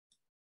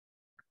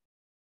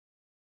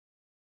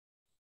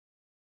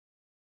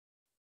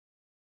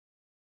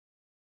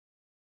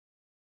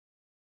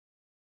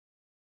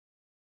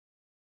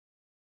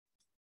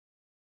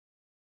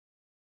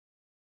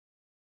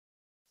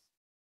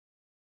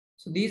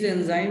So these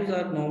enzymes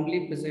are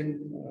normally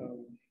present,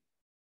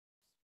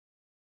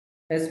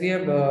 as we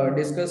have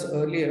discussed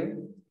earlier.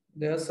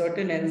 There are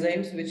certain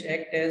enzymes which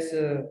act as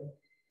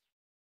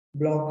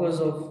blockers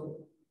of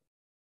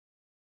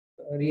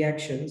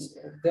reactions.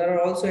 There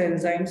are also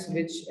enzymes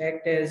which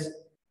act as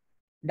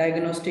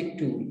diagnostic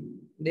tool.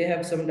 They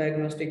have some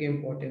diagnostic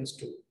importance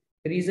too.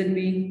 The reason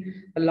being,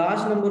 a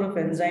large number of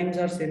enzymes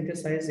are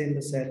synthesized in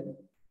the cell.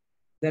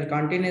 They are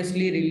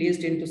continuously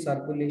released into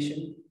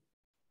circulation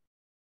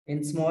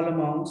in small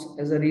amounts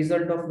as a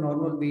result of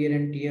normal wear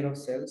and tear of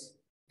cells.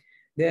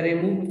 They are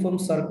removed from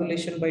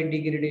circulation by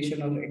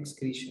degradation or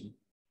excretion.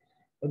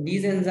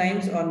 These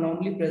enzymes are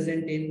normally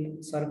present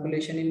in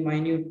circulation in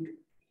minute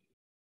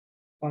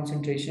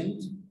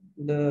concentrations.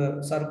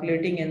 The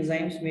circulating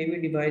enzymes may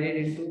be divided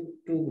into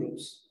two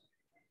groups.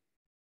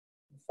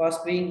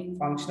 First being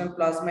functional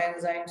plasma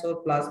enzymes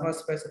or plasma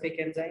specific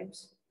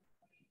enzymes,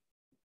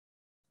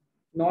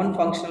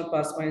 non-functional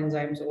plasma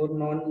enzymes or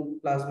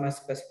non-plasma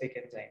specific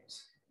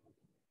enzymes.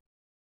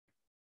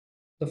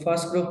 The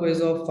first group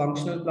is of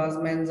functional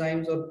plasma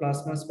enzymes or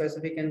plasma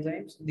specific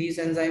enzymes. These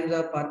enzymes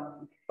are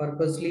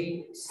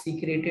purposely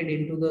secreted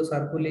into the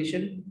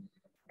circulation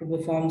to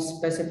perform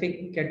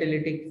specific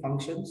catalytic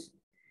functions.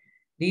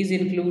 These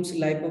includes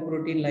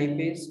lipoprotein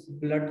lipase,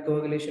 blood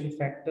coagulation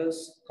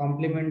factors,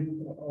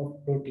 complement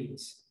of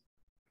proteins.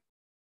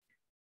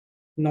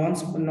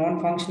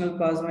 Non-functional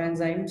plasma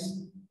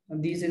enzymes.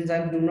 These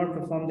enzymes do not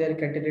perform their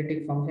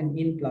catalytic function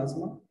in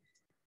plasma.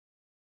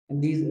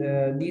 And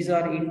these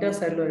are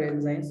intercellular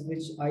enzymes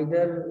which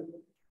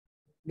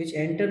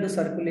enter the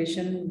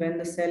circulation when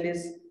the cell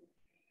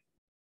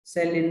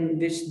in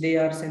which they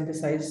are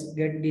synthesized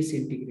get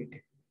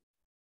disintegrated.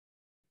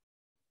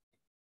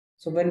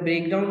 So when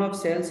breakdown of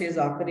cells is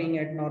occurring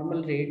at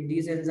normal rate,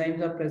 these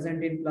enzymes are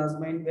present in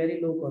plasma in very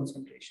low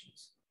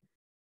concentrations.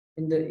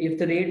 If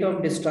the rate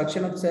of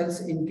destruction of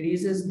cells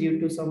increases due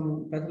to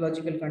some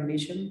pathological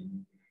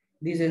condition,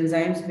 these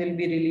enzymes will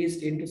be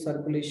released into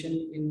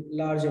circulation in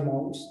large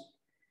amounts,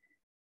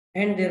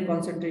 and their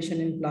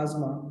concentration in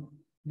plasma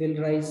will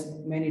rise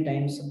many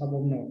times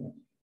above normal.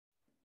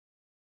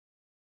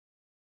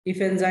 If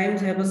enzymes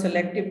have a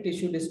selective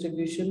tissue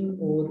distribution,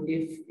 or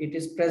if it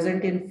is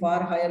present in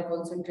far higher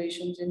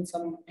concentrations in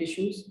some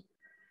tissues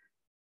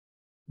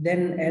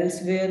than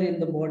elsewhere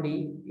in the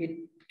body,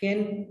 it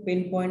can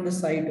pinpoint the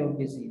site of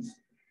disease.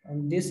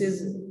 And this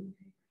is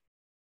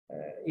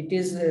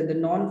the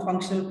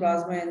non-functional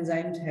plasma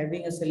enzymes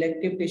having a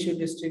selective tissue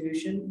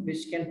distribution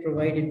which can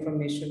provide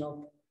information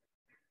of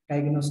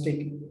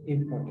diagnostic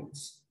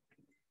importance.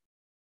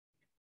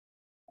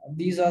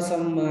 These are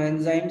some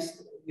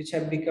enzymes which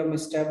have become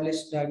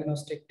established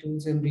diagnostic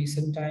tools in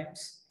recent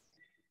times.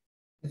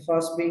 The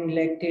first being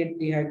lactate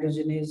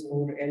dehydrogenase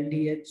or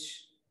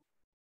LDH,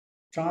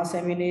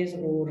 transaminase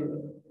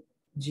or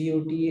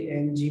GOT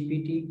and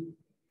GPT,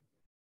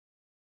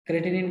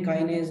 creatine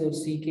kinase or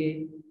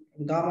CK,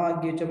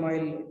 gamma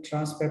glutamyl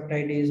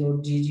transpeptidase or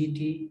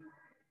GGT,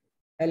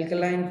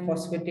 alkaline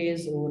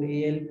phosphatase or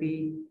ALP,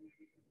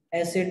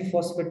 acid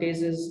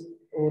phosphatases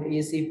or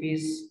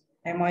ACPs,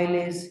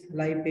 amylase,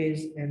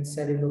 lipase, and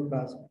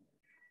ceruloplasmin.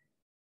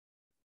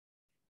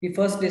 We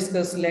first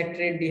discuss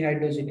lactate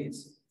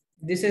dehydrogenase.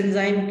 This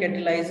enzyme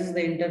catalyzes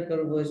the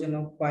interconversion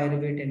of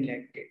pyruvate and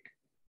lactate.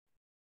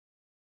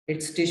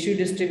 Its tissue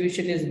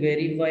distribution is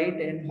very wide,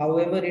 and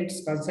however,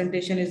 its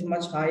concentration is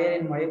much higher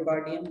in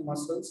myocardium,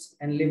 muscles,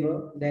 and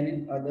liver than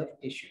in other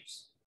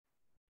tissues.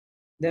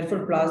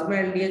 Therefore, plasma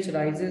LDH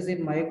rises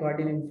in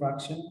myocardial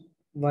infarction,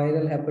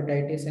 viral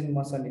hepatitis, and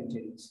muscle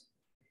injuries.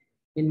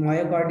 In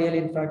myocardial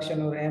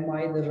infarction or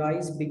MI, the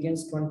rise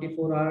begins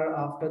 24 hours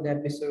after the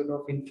episode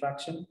of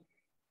infarction.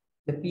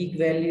 The peak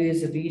value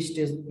is reached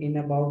in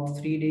about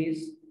 3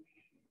 days,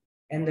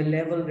 and the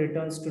level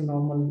returns to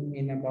normal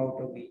in about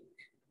a week.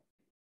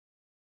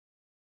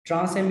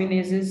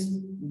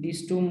 Transaminases,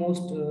 these two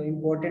most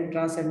important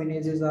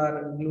transaminases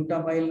are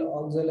glutamyl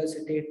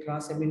oxaloacetate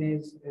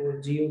transaminase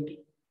or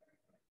GOT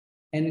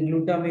and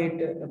glutamate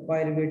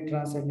pyruvate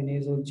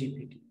transaminase or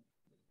GPT.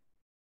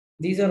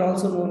 These are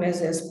also known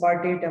as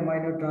aspartate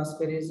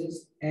aminotransferases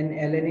and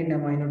alanine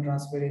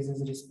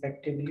aminotransferases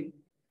respectively.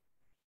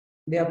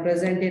 They are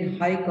present in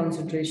high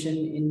concentration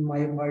in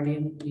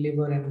myocardium,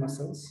 liver, and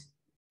muscles.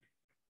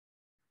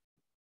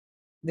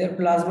 Their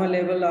plasma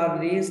level are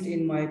raised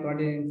in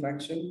myocardial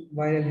infarction,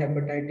 viral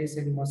hepatitis,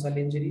 and muscle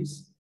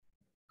injuries.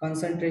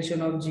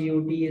 Concentration of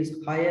GOT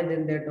is higher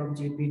than that of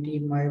GPT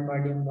in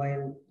myocardium,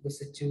 while the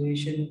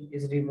situation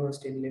is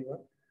reversed in liver.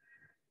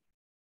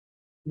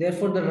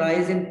 Therefore, the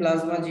rise in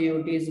plasma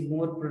GOT is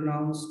more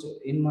pronounced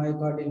in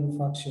myocardial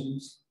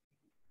infarctions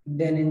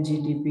than in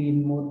GTP,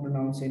 and more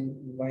pronounced in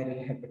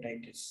viral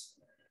hepatitis.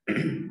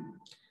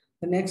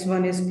 The next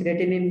one is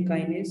creatine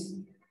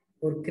kinase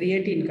or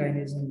creatine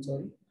kinase, I'm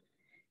sorry.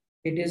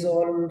 It is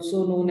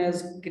also known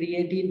as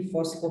creatine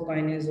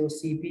phosphokinase or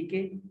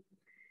CPK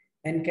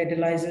and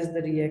catalyzes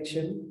the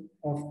reaction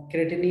of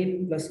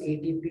creatinine plus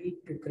ATP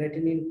to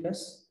creatinine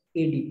plus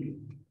ADP.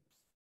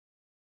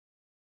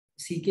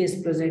 CK is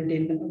present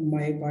in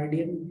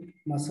myocardium,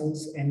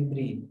 muscles, and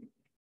brain.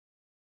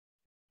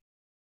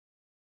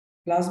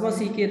 Plasma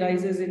CK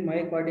rises in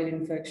myocardial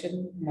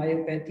infection,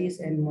 myopathies,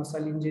 and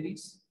muscle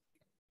injuries.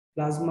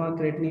 Plasma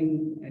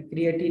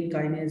creatine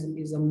kinase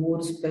is a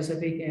more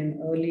specific and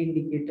early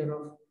indicator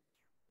of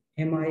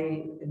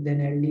MI than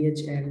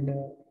LDH and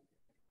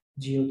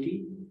GOT.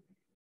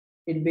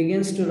 It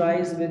begins to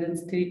rise within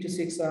 3 to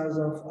 6 hours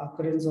of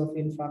occurrence of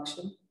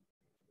infarction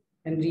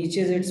and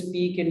reaches its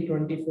peak in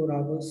 24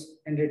 hours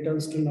and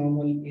returns to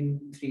normal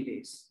in 3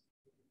 days.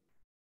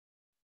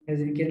 As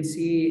you can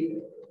see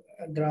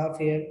a graph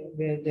here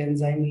where the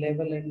enzyme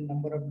level and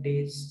number of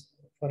days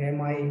for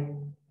MI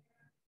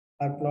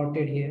are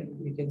plotted here.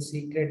 You can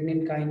see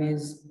creatinine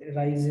kinase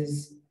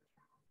rises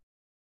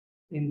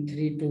in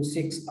 3 to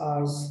 6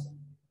 hours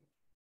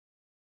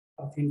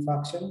of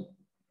infarction.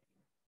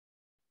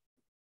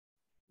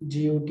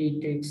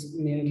 GOT takes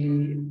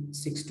nearly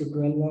 6 to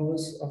 12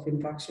 hours of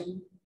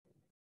infarction,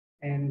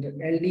 and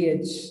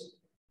LDH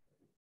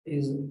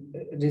is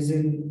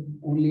risen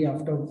only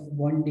after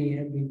 1 day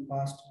have been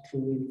passed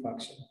through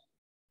infarction.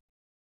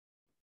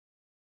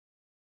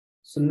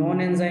 So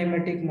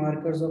non-enzymatic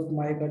markers of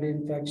myocardial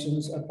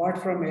infarctions, apart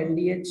from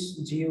LDH,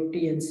 GOT,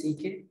 and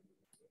CK,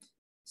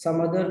 some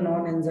other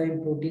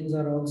non-enzyme proteins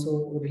are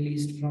also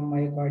released from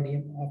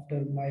myocardium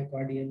after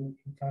myocardial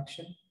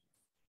infarction,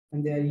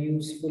 and they are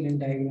useful in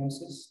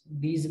diagnosis.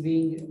 These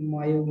being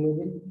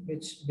myoglobin,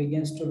 which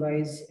begins to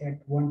rise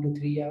at 1 to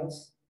 3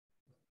 hours,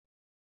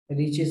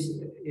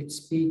 reaches its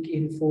peak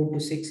in 4 to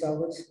 6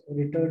 hours,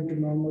 return to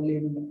normal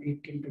in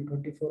 18 to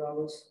 24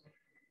 hours,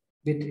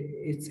 with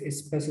its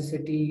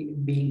specificity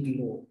being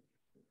low.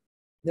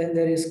 Then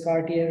there is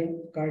cardiac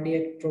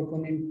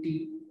troponin T,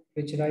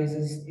 which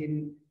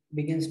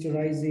begins to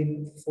rise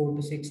in 4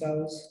 to 6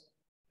 hours,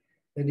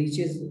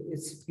 reaches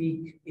its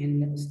peak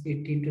in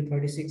 18 to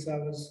 36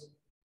 hours,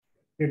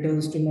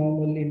 returns to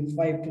normal in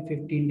 5 to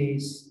 15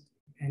 days,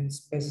 and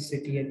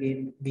specificity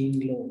again being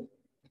low.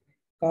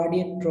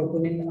 Cardiac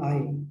troponin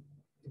I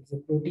is a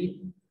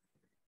protein.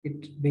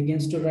 It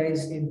begins to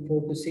rise in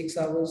 4 to 6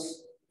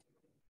 hours,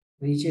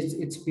 reaches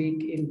its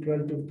peak in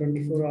 12 to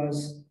 24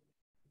 hours,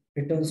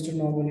 returns to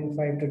normal in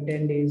 5 to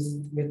 10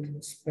 days,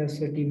 with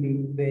specificity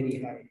being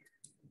very high.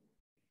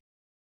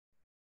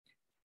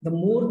 The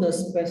more the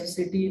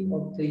specificity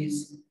of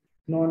these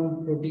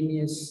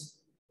non-proteinous,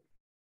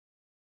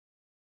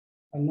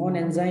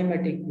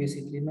 non-enzymatic,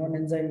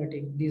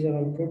 these are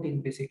all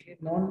proteins basically,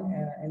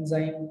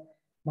 non-enzyme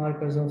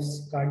markers of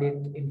cardiac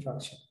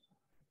infarction.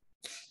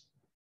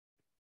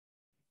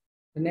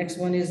 The next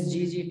one is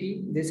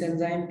GGT. This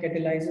enzyme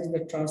catalyzes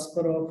the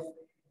transfer of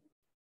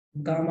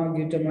gamma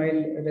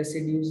glutamyl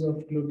residues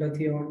of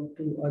glutathione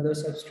to other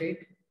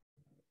substrate.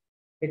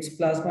 Its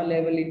plasma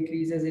level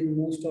increases in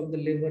most of the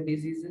liver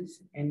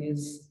diseases and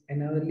is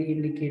an early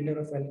indicator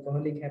of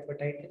alcoholic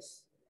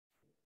hepatitis.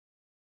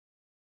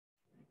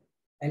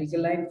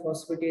 Alkaline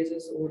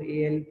phosphatases or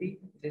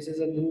ALP. This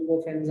is a group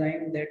of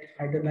enzymes that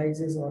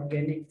hydrolyzes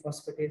organic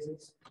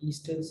phosphatases,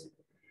 esters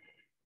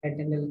at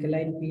an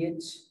alkaline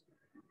pH.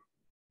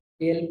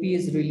 ALP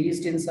is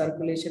released in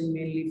circulation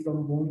mainly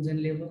from bones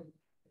and liver.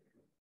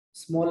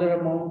 Smaller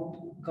amount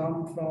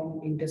come from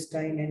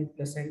intestine and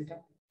placenta.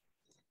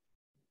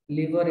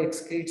 Liver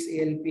excretes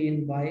ALP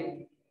in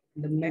bile.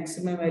 The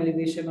maximum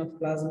elevation of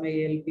plasma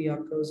ALP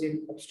occurs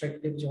in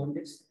obstructive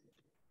jaundice.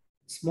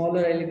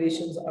 Smaller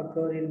elevations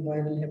occur in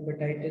viral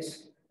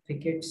hepatitis,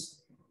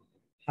 rickets,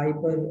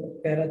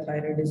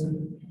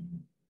 hyperparathyroidism,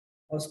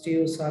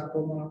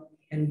 osteosarcoma,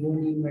 and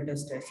bony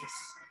metastasis.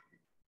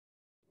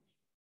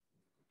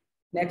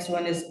 Next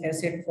one is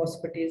acid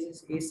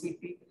phosphatases,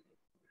 ACP.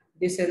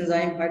 This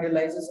enzyme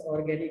hydrolyzes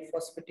organic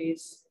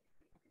phosphatase,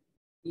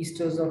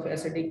 esters of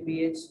acidic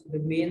pH. The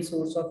main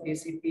source of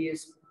ACP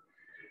is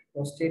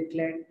prostate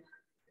gland.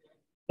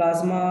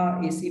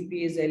 Plasma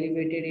ACP is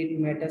elevated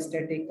in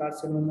metastatic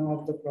carcinoma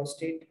of the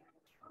prostate.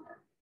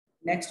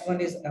 Next one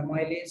is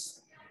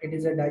amylase. It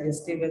is a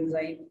digestive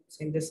enzyme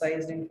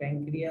synthesized in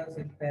pancreas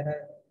and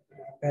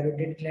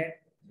parotid gland.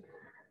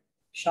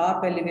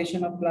 Sharp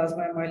elevation of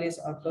plasma amylase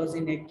occurs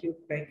in acute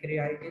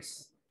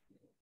pancreatitis.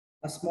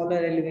 A smaller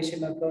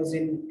elevation occurs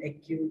in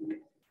acute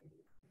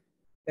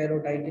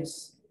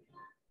parotitis.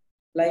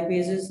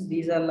 Lipases,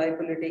 these are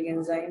lipolytic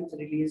enzymes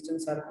released in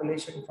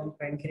circulation from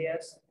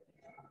pancreas.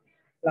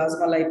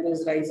 Plasma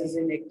lipase rises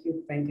in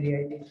acute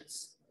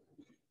pancreatitis.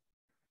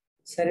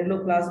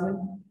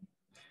 Ceruloplasmin,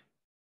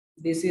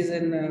 this is a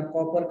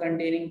copper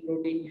containing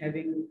protein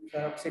having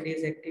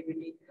peroxidase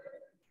activity.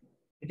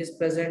 It is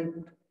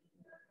present,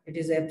 it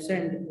is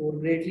absent or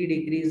greatly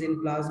decreased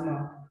in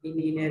plasma in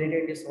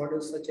inherited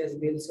disorders such as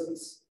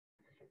Wilson's,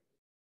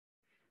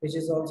 which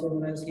is also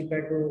known as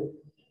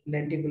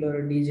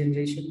hepatolenticular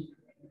degeneration.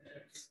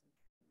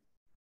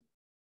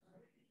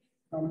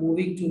 Now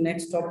moving to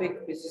next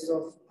topic, which is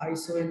of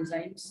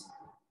isoenzymes.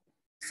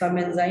 Some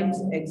enzymes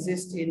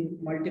exist in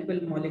multiple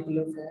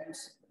molecular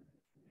forms,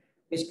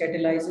 which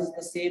catalyzes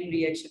the same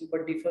reaction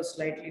but differ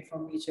slightly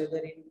from each other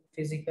in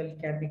physical,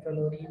 chemical,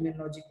 or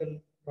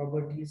immunological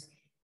properties.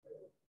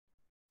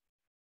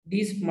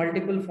 These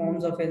multiple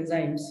forms of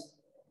enzymes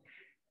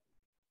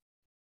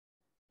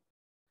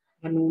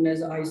are known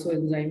as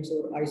isoenzymes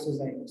or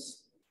isozymes.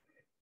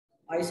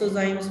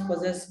 Isozymes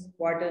possess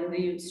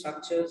quaternary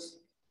structures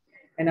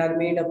and are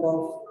made up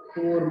of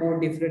two or more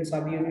different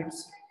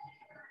subunits.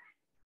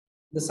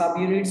 The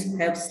subunits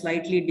have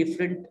slightly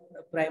different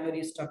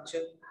primary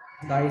structure.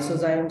 The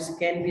isozymes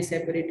can be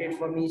separated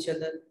from each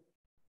other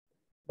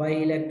by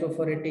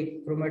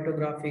electrophoretic,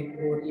 chromatographic,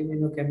 or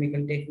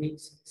immunochemical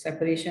techniques.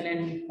 Separation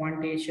and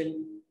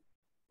quantitation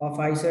of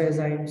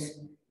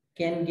isoenzymes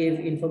can give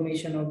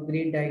information of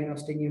great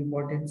diagnostic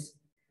importance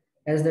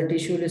as the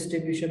tissue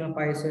distribution of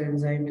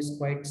isoenzyme is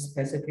quite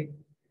specific.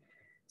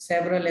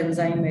 Several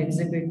enzyme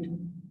exhibit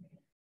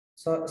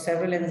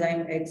several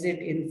enzyme exit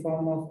in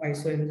form of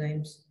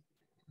isoenzymes.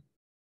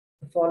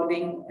 The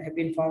following have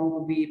been found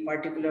to be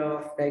particular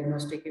of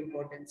diagnostic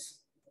importance.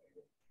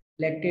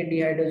 Lactate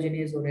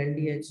dehydrogenase or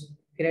LDH,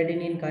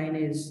 creatine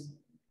kinase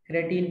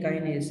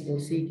or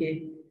CK,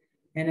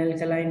 and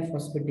alkaline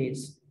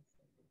phosphatase.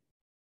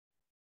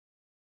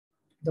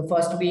 The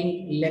first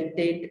being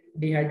lactate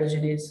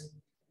dehydrogenase.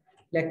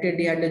 Lactate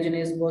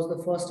dehydrogenase was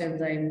the first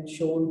enzyme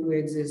shown to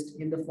exist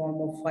in the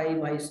form of 5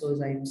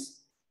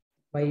 isozymes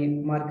by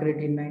Margaret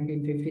in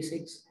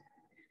 1956.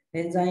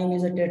 Enzyme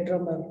is a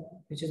tetramer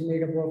which is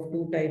made up of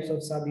two types of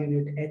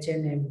subunit H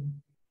and M.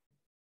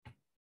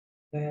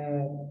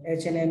 The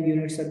H and M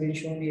units have been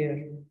shown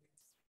here.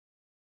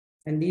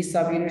 And these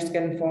subunits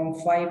can form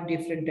 5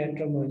 different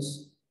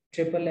tetramers.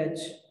 Triple H,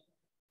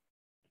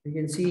 you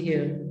can see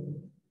here,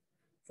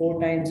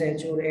 4 times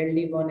H or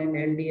LD1 and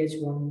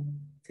LDH1.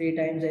 3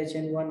 times H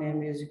and 1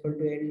 M is equal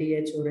to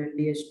LDH or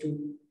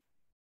LDH2.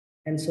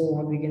 And so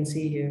on, we can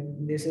see here.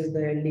 This is the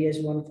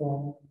LDH1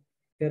 form,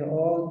 where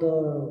all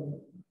the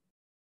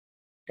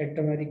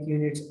tetrameric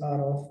units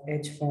are of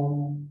H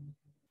form,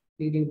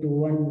 leading to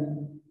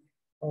one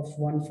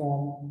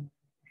form,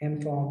 M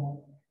form,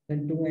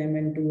 then 2M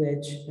and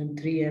 2H, then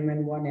 3M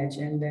and 1H,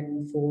 and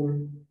then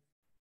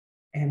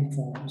 4M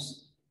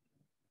forms.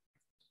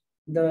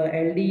 The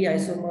LD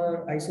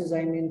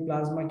isozyme in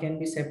plasma can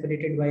be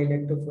separated by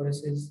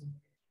electrophoresis.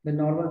 The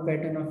normal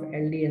pattern of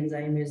LD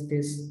enzyme is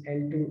this: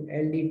 L2,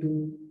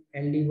 LD2,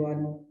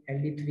 LD1,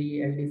 LD3,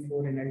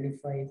 LD4, and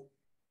LD5.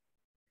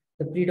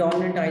 The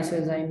predominant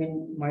isozyme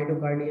in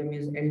myocardium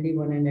is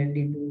LD1 and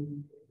LD2.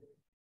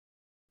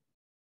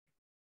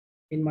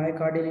 In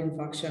myocardial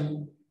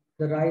infarction,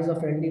 the rise of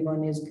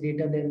LD1 is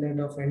greater than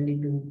that of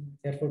LD2.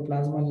 Therefore,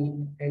 plasma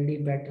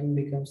LD pattern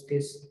becomes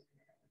this.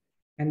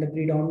 And the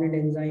predominant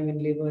enzyme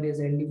in liver is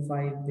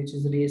LD5, which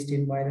is raised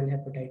in viral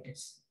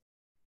hepatitis.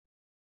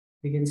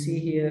 We can see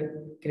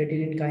here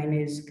creatine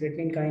kinase.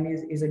 Creatine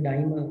kinase is a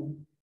dimer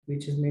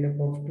which is made up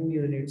of 2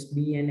 units,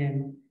 B and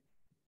M.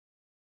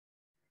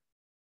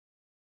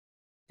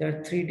 There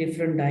are 3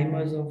 different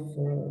dimers of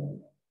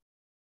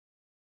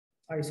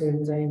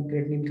isoenzyme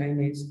creatine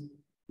kinase: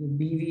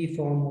 BV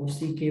form or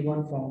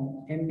CK1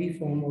 form, MB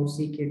form or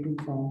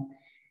CK2 form,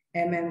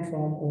 MM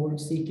form or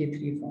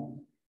CK3 form.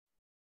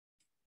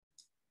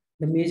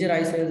 The major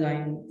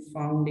isoenzyme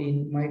found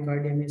in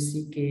myocardium is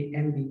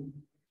CKMB.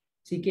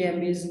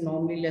 CKMB is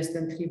normally less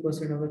than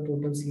 3% of the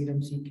total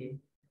serum CK,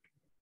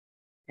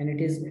 and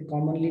it is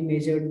commonly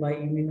measured by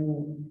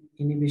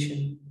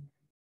immunoinhibition.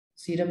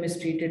 Serum is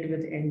treated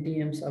with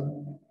NTM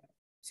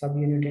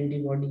subunit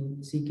antibody.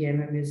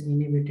 CKMM is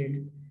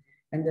inhibited,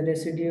 and the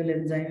residual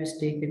enzyme is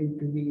taken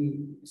to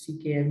be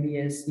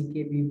CKMB as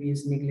CKBB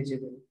is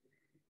negligible.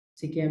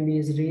 CKMB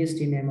is raised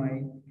in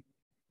MI.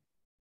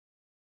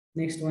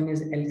 Next one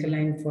is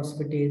alkaline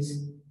phosphatase.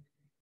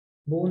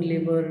 Bone,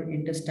 liver,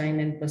 intestine,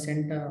 and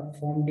placenta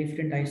form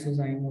different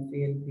isozymes of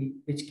ALP,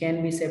 which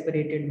can be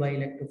separated by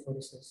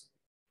electrophoresis.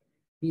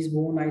 These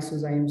bone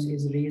isozymes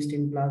is raised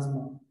in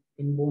plasma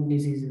in bone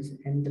diseases,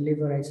 and the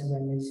liver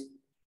isozyme is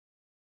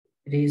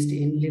raised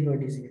in liver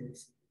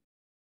diseases.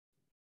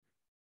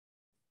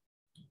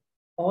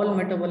 All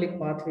metabolic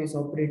pathways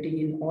operating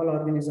in all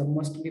organisms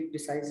must be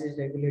precisely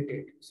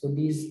regulated.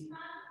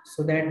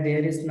 So that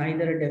there is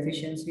neither a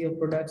deficiency of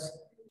products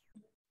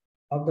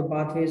of the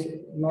pathways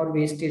nor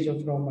wastage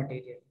of raw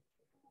material.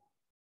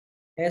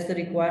 As the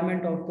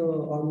requirement of the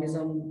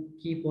organism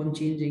keep on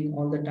changing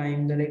all the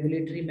time, the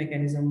regulatory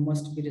mechanism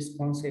must be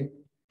responsive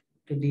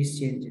to these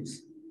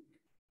changes.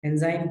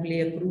 Enzymes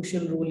play a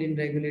crucial role in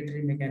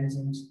regulatory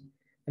mechanisms.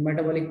 The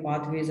metabolic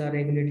pathways are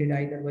regulated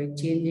either by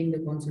changing the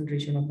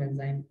concentration of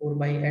enzyme or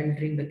by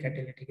altering the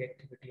catalytic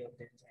activity of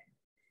the enzyme.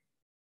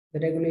 The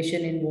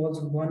regulation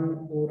involves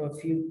one or a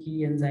few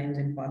key enzymes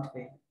in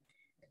pathway.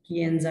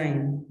 Key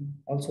enzyme,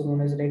 also known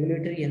as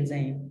regulatory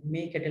enzyme,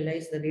 may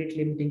catalyze the rate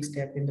limiting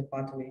step in the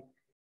pathway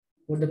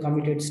or the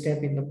committed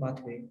step in the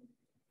pathway.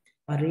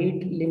 A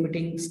rate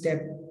limiting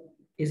step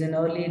is an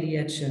early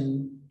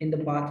reaction in the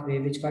pathway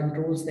which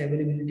controls the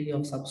availability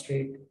of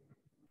substrate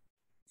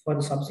for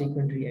the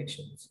subsequent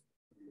reactions.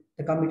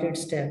 The committed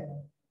step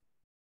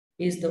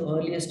is the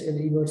earliest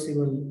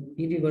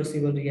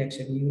irreversible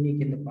reaction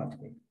unique in the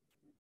pathway.